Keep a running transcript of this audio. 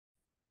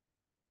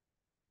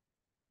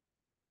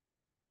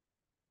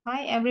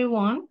Hi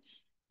everyone.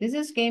 This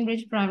is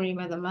Cambridge Primary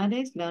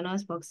Mathematics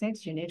Learners Book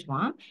 6 Unit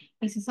 1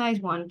 Exercise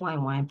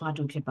 1.1 Part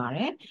 2ဖြစ်ပါတ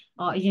ယ်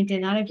။အရင်တ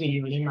င်ထားတဲ့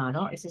video လေးမှာ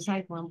တော့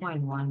Exercise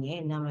 1.1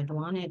 ရဲ့ number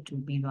 1နဲ့2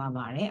ပြီးသွား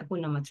ပါတယ်။အခု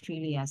number 3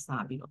လေးကစ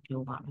ပြီးတော့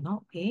ပြောပါမယ်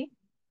နော်။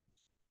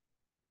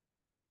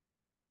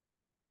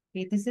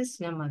 Okay, this is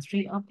number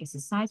 3 of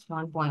exercise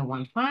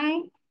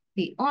 1.15.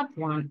 The odd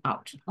one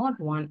out. Odd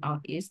one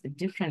out is the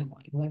different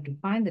one. You have to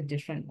find the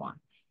different one.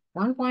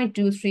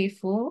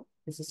 1.234.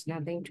 This is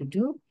nothing to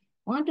do.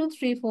 1, 2,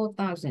 3, 4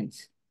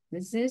 thousands.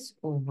 This is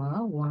over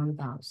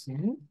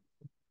 1,000.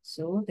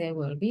 So there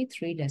will be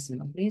 3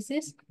 decimal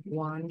places.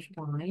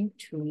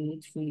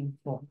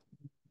 1.234.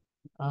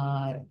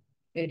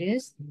 It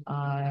is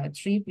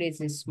 3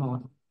 places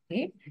smaller.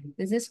 Okay.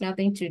 This is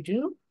nothing to do.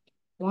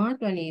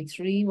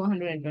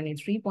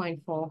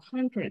 123.4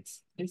 hundredths.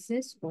 This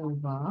is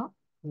over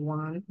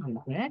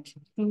 100.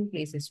 2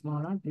 places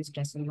smaller. This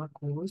decimal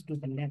goes to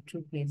the left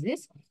 2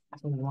 places.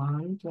 So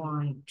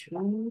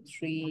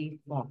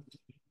 1.234.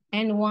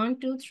 And 1,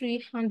 2, 3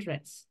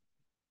 hundredths.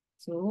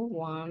 So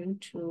 1,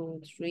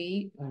 2,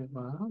 3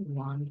 over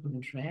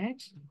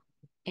 100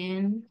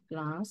 and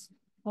plus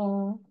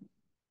 4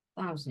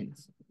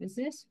 thousands. This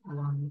is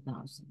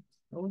 1,000.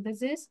 So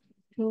this is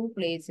 2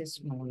 places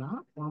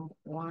smaller. 1,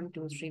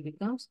 2, 3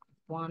 becomes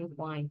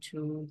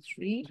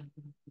 1.23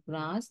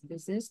 plus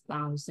this is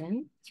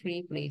 1,000.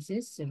 3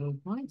 places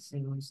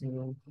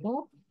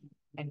 0.004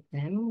 and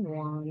then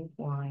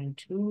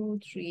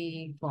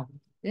 1.234.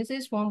 This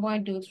is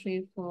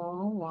 1.234,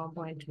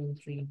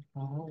 1.234,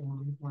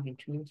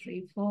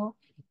 1.234,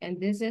 and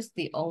this is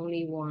the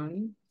only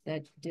one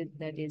that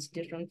is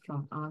different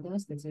from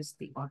others. This is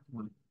the odd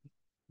one.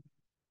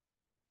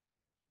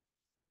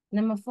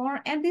 Number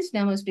 4, add these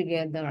numbers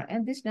together.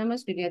 Add these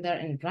numbers together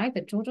and write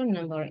the total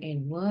number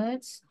in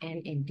words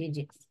and in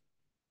digits.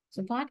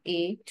 So part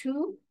A,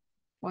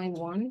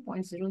 2.1,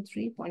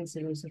 0.03,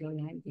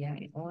 0.009. They are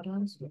in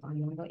order. So our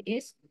number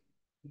is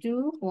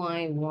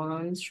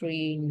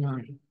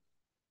 2.139.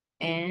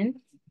 And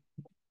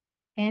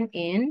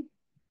in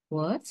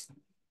words,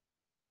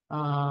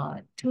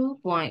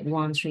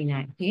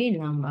 2.139. Okay,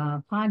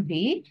 number part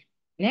B,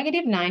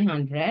 negative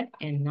 900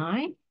 and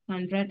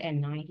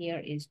 909 here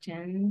is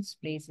 10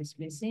 places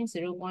missing.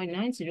 0.9,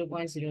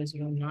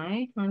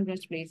 0.009,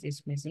 100 place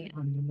is missing.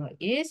 Our number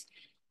is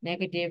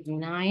negative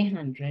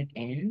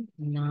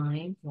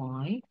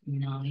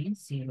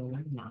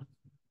 909.909.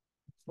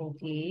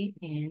 Okay,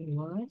 in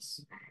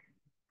words,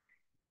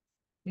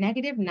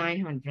 negative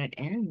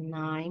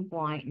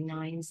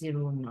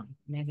 909.909.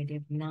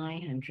 Negative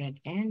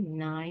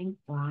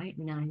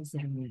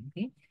 909.909.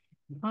 Okay.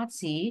 Part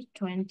C,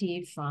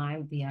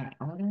 25. The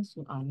order.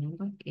 So our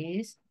number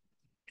is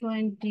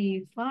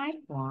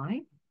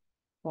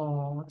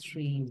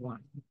 25.431.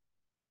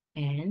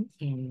 And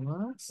in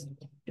words,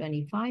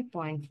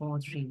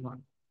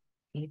 25.431.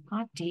 Okay.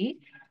 Part D,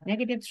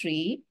 negative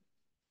 3.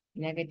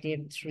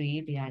 Negative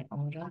 3. The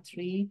order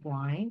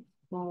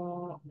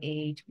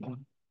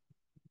 3.481.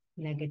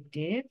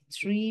 Negative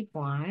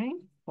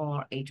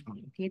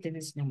 3.481. Okay, this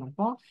is number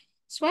 4.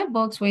 Swap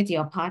box with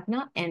your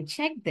partner and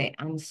check the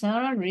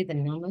answer. Read the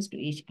numbers to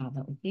each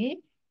other.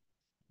 Okay,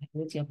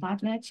 with your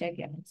partner, check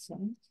your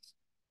answers.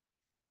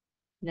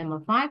 Number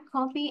 5,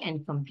 copy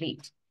and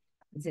complete.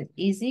 Is it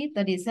easy?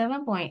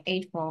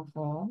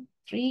 37.844.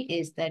 3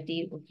 is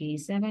 30. Okay,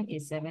 7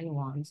 is 7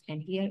 ones,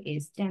 and here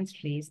is 10th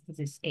place. This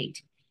is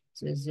 8.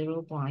 So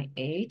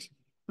 0.8.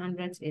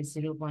 Hundreds is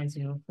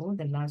 0.04.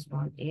 The last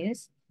one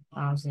is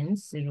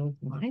thousands,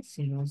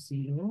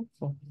 0.004.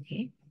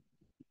 Okay.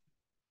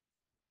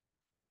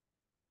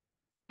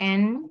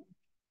 And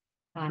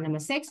number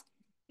 6,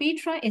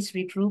 Petra is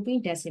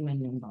regrouping decimal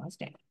numbers.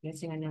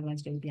 Decimal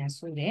numbers will be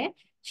there.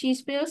 She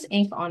spills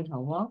ink on her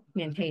work.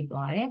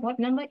 What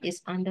number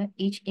is under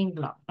each ink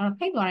block?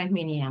 Number.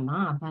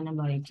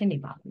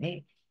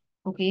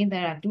 Okay,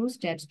 there are 2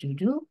 steps to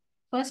do.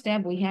 First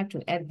step, we have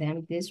to add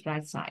them this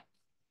right side.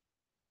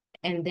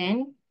 And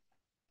then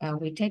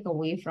we take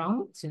away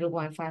from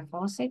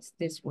 0.546.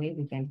 This way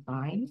we can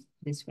find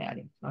this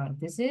value.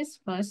 This is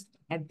first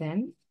add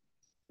them.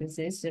 This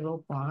is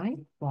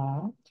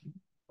 0.4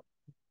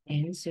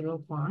 and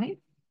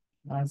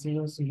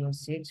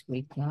 0.006.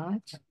 We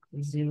got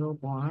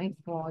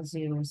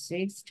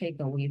 0.406.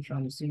 Take away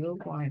from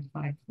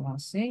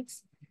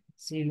 0.546.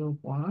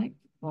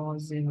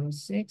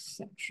 0.406.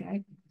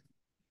 Subtract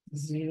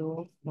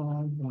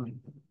 0.1.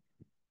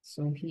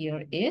 So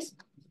here is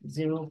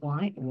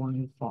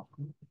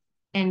 0.14.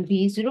 And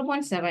B,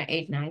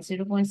 0.789,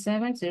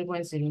 0.7,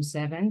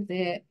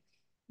 0.07.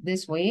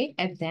 This way,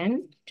 add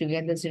them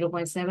together.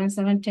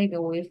 0.77, take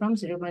away from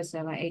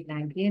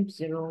 0.789, give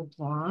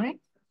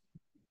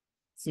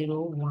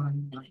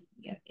 0.019.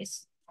 Here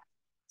is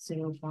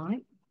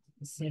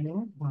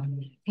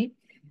 0.019. Okay.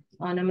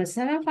 On number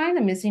 7, find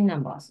the missing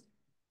numbers.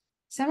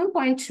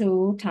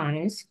 7.2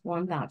 times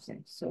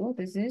 1,000. So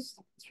this is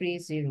 3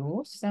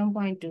 zeros.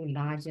 7.2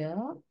 larger.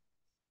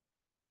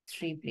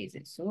 3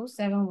 places. So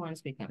 7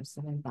 ones become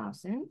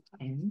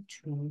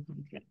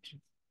 7,200.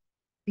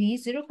 B, B,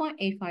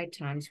 0.85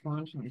 times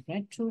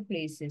 100, 2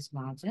 places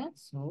larger,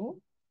 so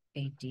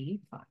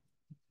 85.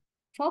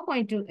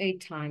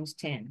 4.28 times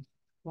 10,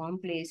 1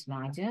 place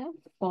larger,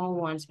 4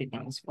 ones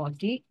becomes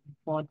 40,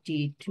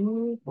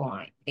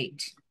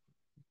 42.8.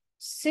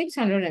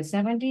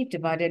 670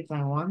 divided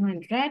by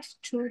 100,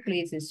 2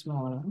 places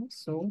smaller,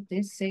 so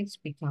this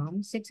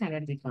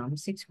 600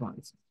 becomes 6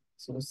 ones,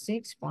 so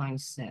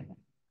 6.7.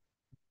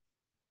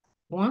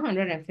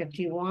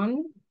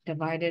 151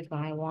 divided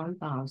by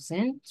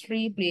 1,000,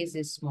 3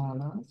 places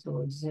smaller,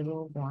 so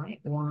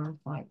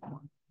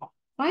 0.151.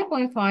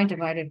 5.5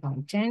 divided by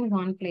 10,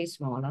 1 place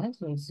smaller,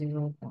 so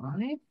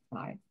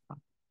 0.55.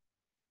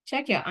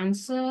 Check your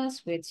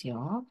answers with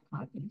your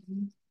partner.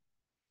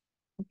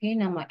 Okay,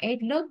 number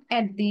 8, look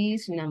at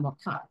these number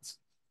cards.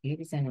 Okay,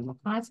 these are number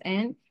cards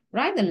and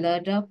write the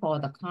letter for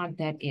the card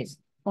that is.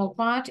 For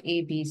part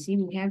A, B, C,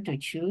 we have to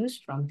choose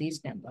from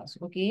these numbers.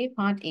 Okay,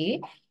 part A,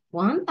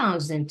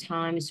 1,000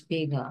 times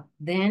bigger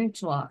than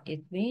 12.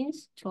 It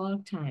means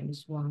 12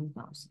 times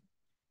 1,000.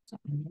 So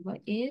the number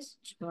is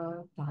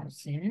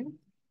 12,000.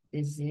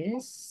 This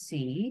is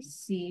C,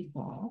 C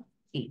for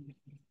E.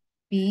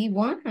 B,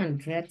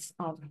 100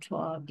 of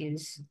 12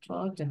 is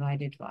 12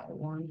 divided by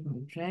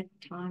 100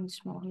 times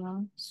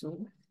smaller.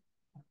 So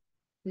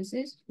this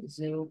is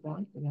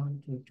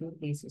 0.122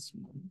 places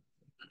smaller.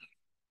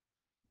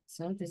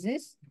 So this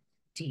is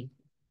D.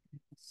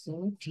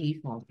 So D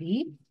for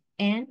B.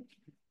 And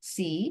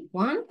C,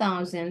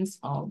 1,000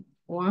 of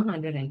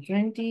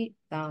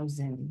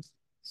 120,000.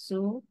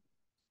 So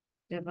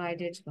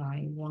divided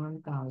by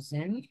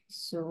 1,000.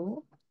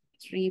 So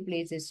 3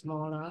 places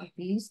smaller.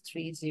 These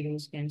 3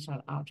 zeros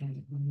cancel out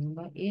and the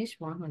number is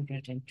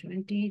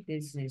 120.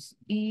 This is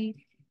E.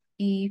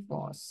 E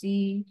for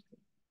C.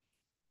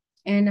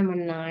 And number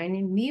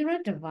 9, Mira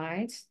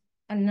divides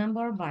a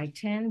number by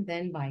 10,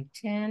 then by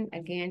 10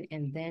 again,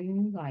 and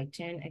then by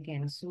 10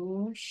 again.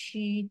 So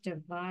she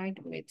divides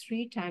with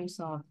 3 times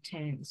of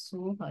 10.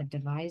 So her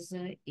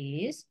divisor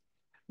is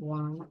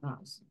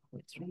 1,000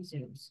 with 3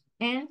 zeros.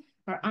 And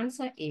her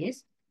answer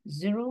is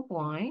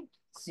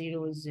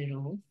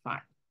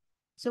 0.005.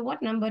 So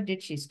what number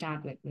did she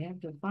start with? We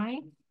have to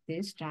find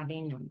this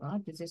starting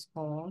number. This is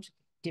called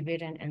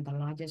dividend and the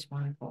largest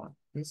one for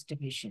this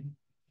division.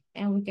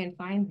 And we can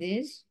find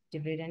this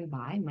dividend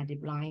by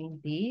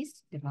multiplying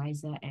these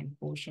divisor and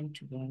quotient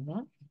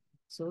together.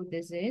 So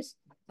this is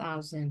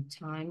 1,000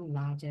 times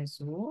larger,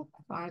 so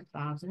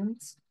 5,000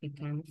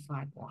 become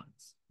 5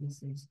 ones.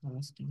 This is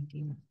our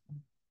starting number.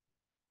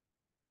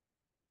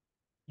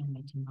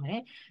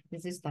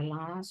 This is the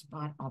last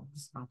part of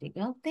this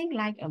article. Think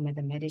like a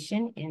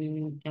mathematician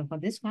for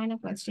this kind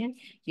of question,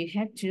 you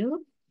have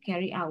to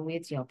carry out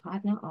with your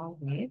partner or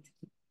with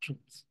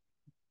groups.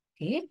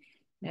 Okay,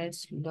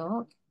 let's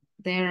look.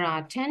 There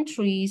are 10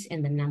 trees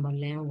in the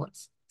Numberland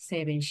woods.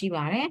 7 ရှိ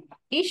ပါတယ်.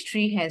 Each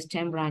tree has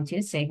 10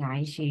 branches. 10 ကို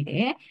င်းရှိတ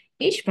ယ်.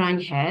 Each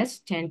branch has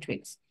 10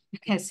 twigs. အ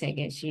ခက်10က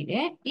ရှိတ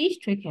ယ်. Each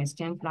twig has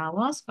 10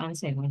 flowers. ပန်း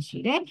10ကိုရှိ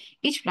တယ်.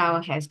 Each flower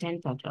has 10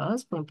 petals.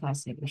 ပွင့်ဖတ်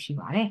10ကိုရှိ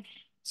ပါတယ်.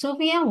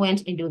 Sophia went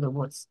into the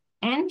woods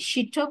and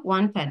she took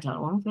 1 petal,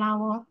 1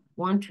 flower,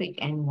 1 twig,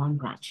 and 1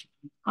 branch.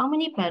 How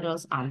many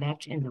petals are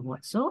left in the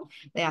wood? So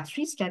there are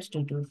 3 steps to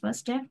do. First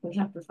step, we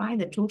have to find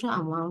the total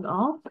amount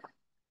of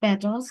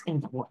petals in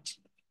the wood.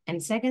 And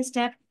second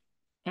step,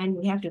 and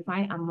we have to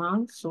find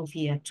amount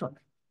Sophia took.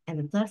 And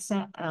the third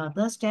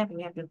step, we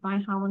have to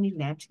find how many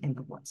left in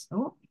the wood. So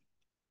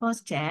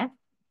first step,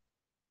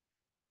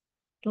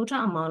 total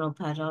amount of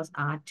petals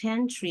are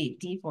 10 trees.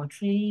 T for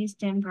trees,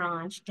 10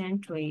 branch, 10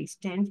 twigs,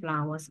 10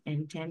 flowers,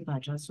 and 10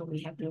 petals. So we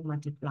have to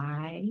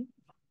multiply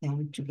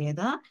them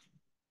together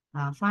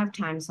 5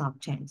 times of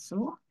 10. So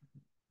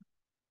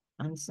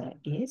answer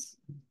is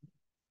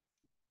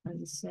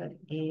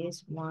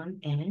 1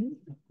 and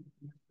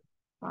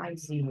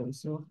 50.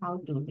 So how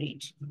to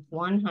reach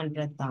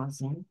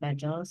 100,000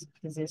 petals?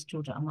 This is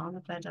total amount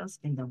of petals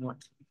in the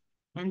wood.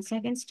 And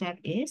second step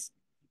is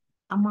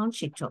amount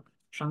she took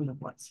from the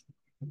woods.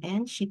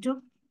 And she took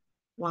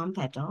 1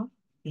 petal,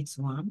 it's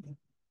 1.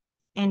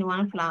 And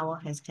 1 flower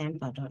has 10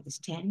 petals, it's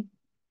 10.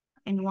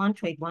 And 1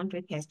 twig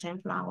has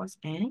 10 flowers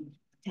and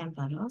 10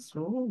 petals,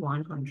 so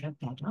 100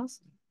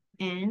 petals.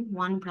 And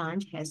 1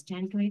 branch has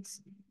 10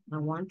 twigs.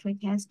 And 1 twig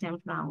has 10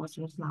 flowers,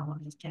 so flower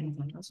has 10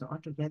 petals. So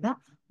altogether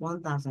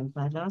 1,000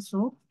 petals. So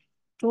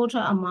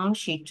total amount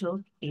she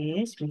took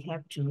is, we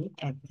have to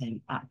add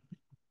them up.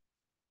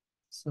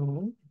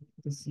 So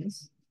this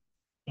is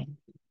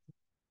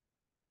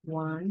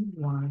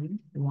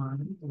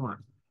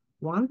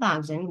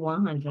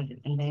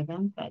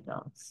 1,111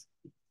 petals.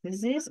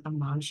 This is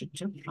amount she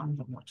took from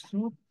the wood. So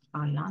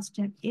our last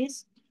step is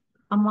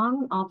amount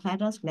of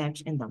petals left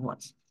in the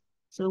wood.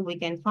 So we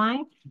can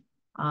find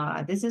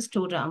this is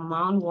total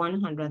amount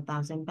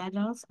 100,000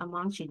 petals.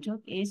 Amount she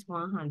took is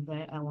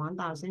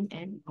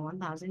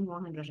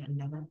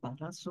 1,111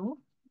 petals. So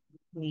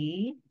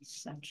we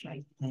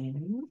subtract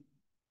them.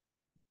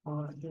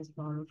 Or this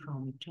borrow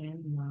from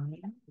 10,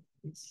 9,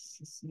 this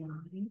is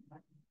 9.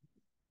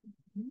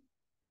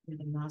 And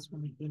the last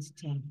one is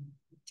 10.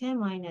 10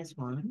 minus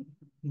 1,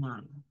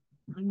 9.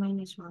 9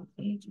 minus 1,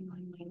 8.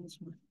 9 minus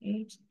 1,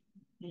 8.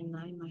 And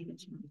 9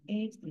 minus 1,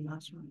 8. The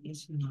last one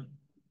is 9.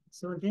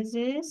 So this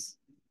is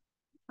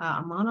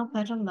amount of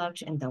petal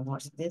left in the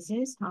words. This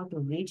is how to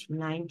reach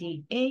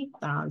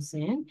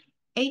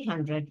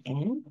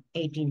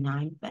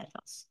 98,889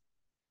 petals.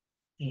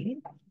 Okay.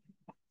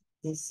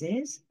 This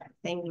is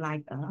think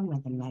like a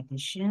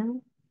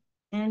mathematician.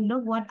 And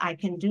look what I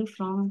can do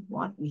from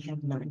what we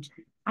have learned.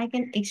 I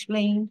can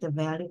explain the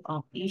value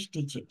of each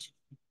digit.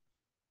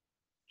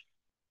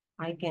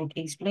 I can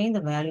explain the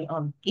value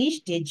of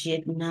each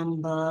digit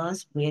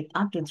numbers with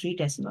up to 3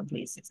 decimal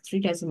places.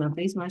 3 decimal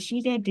places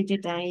masih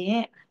digit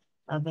a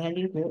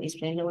value will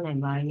explain known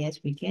and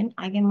various we can.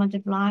 I can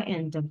multiply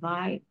and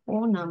divide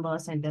all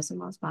numbers and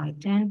decimals by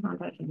 10,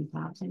 100, and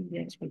 1,000.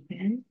 Yes, we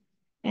can.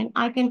 And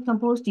I can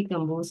compose,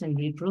 decompose, and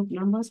regroup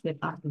numbers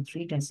with up to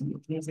 3 decimal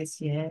places.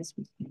 Yes,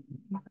 we can.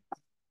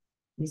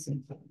 This is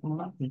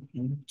what we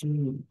can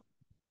do.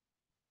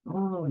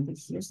 Oh,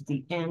 this is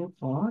the end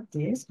for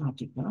this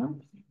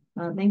article.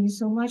 Thank you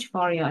so much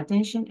for your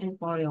attention and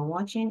for your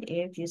watching.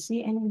 If you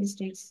see any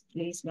mistakes,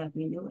 please let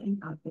me know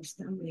and I'll fix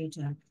them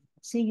later.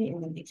 See you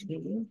in the next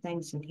video.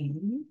 Thanks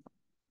again.